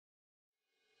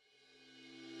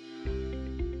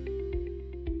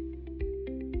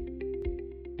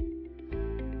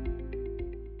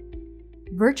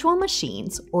Virtual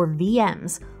machines, or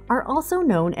VMs, are also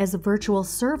known as virtual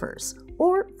servers,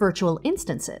 or virtual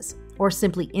instances, or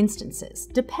simply instances,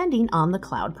 depending on the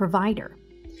cloud provider.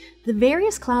 The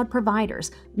various cloud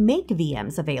providers make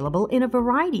VMs available in a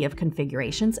variety of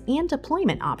configurations and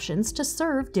deployment options to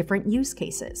serve different use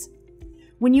cases.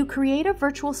 When you create a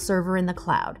virtual server in the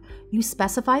cloud, you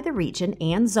specify the region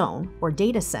and zone, or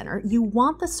data center, you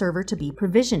want the server to be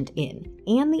provisioned in,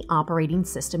 and the operating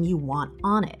system you want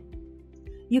on it.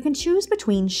 You can choose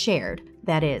between shared,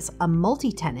 that is, a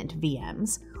multi-tenant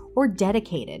VMs, or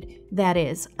dedicated, that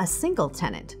is, a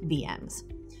single-tenant VMs.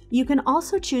 You can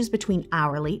also choose between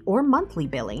hourly or monthly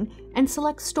billing and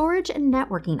select storage and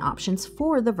networking options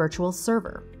for the virtual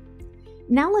server.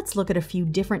 Now let's look at a few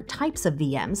different types of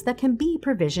VMs that can be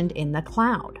provisioned in the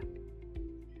cloud.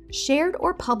 Shared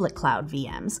or public cloud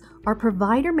VMs are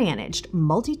provider-managed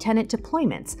multi-tenant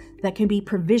deployments that can be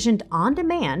provisioned on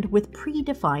demand with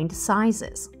predefined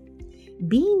sizes.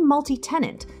 Being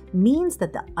multi-tenant means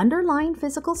that the underlying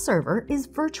physical server is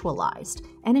virtualized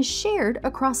and is shared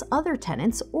across other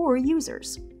tenants or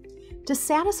users. To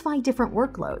satisfy different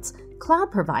workloads,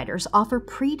 cloud providers offer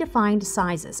predefined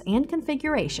sizes and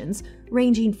configurations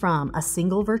ranging from a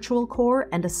single virtual core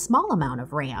and a small amount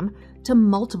of RAM to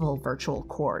multiple virtual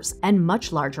cores and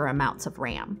much larger amounts of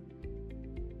RAM.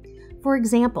 For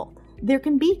example, there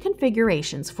can be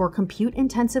configurations for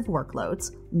compute-intensive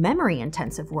workloads,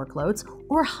 memory-intensive workloads,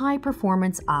 or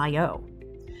high-performance I/O.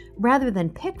 Rather than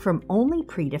pick from only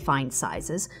predefined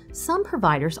sizes, some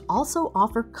providers also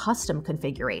offer custom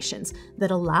configurations that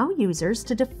allow users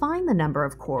to define the number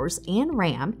of cores and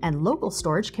RAM and local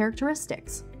storage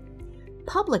characteristics.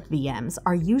 Public VMs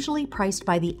are usually priced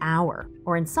by the hour,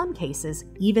 or in some cases,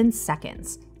 even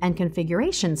seconds, and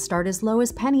configurations start as low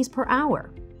as pennies per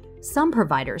hour. Some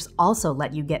providers also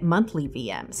let you get monthly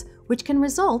VMs, which can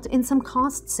result in some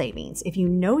cost savings if you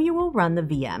know you will run the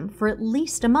VM for at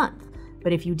least a month.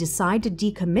 But if you decide to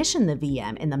decommission the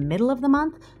VM in the middle of the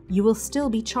month, you will still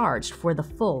be charged for the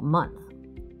full month.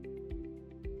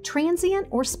 Transient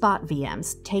or spot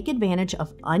VMs take advantage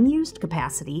of unused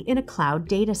capacity in a cloud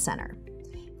data center.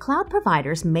 Cloud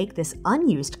providers make this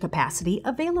unused capacity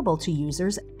available to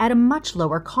users at a much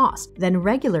lower cost than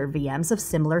regular VMs of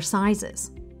similar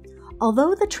sizes.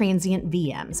 Although the transient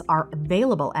VMs are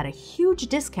available at a huge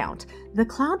discount, the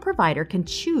cloud provider can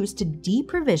choose to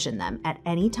deprovision them at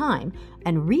any time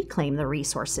and reclaim the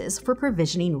resources for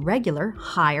provisioning regular,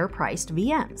 higher-priced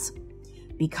VMs.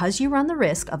 Because you run the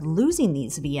risk of losing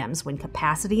these VMs when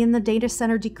capacity in the data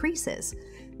center decreases,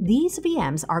 these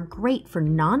VMs are great for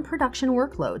non-production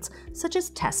workloads such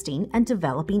as testing and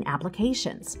developing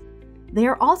applications. They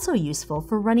are also useful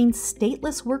for running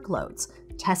stateless workloads,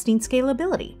 testing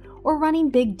scalability, or running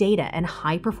big data and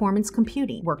high-performance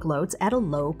computing workloads at a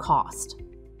low cost.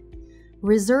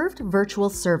 Reserved virtual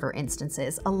server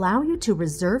instances allow you to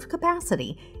reserve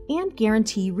capacity and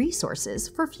guarantee resources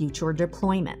for future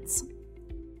deployments.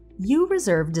 You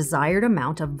reserve desired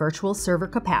amount of virtual server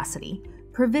capacity,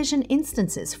 provision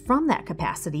instances from that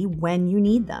capacity when you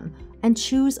need them, and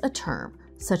choose a term,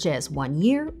 such as 1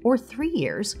 year or 3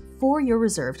 years, for your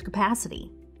reserved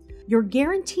capacity. You're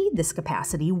guaranteed this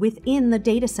capacity within the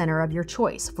data center of your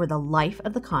choice for the life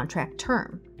of the contract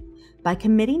term. By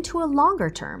committing to a longer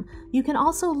term, you can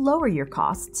also lower your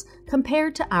costs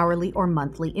compared to hourly or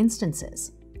monthly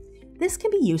instances. This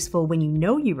can be useful when you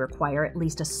know you require at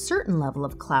least a certain level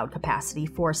of cloud capacity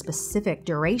for a specific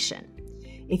duration.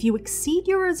 If you exceed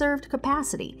your reserved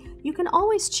capacity, you can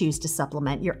always choose to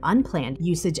supplement your unplanned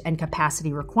usage and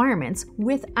capacity requirements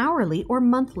with hourly or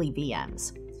monthly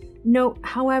VMs. Note,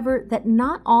 however, that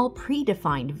not all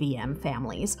predefined VM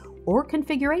families or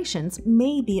configurations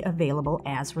may be available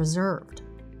as reserved.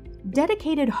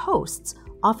 Dedicated hosts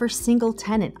offer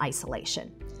single-tenant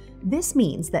isolation. This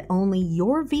means that only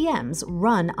your VMs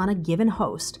run on a given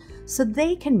host, so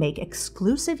they can make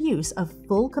exclusive use of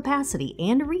full capacity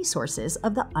and resources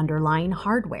of the underlying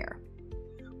hardware.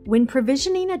 When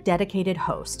provisioning a dedicated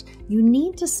host, you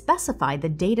need to specify the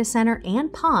data center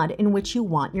and pod in which you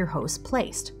want your host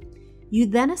placed. You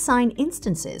then assign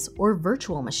instances or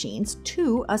virtual machines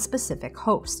to a specific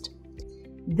host.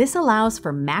 This allows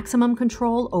for maximum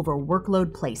control over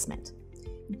workload placement.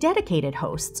 Dedicated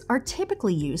hosts are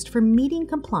typically used for meeting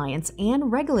compliance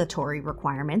and regulatory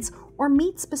requirements or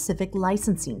meet specific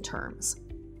licensing terms.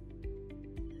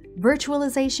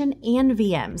 Virtualization and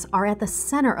VMs are at the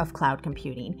center of cloud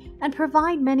computing and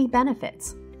provide many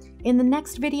benefits. In the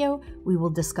next video, we will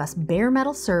discuss bare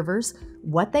metal servers,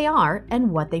 what they are, and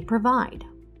what they provide.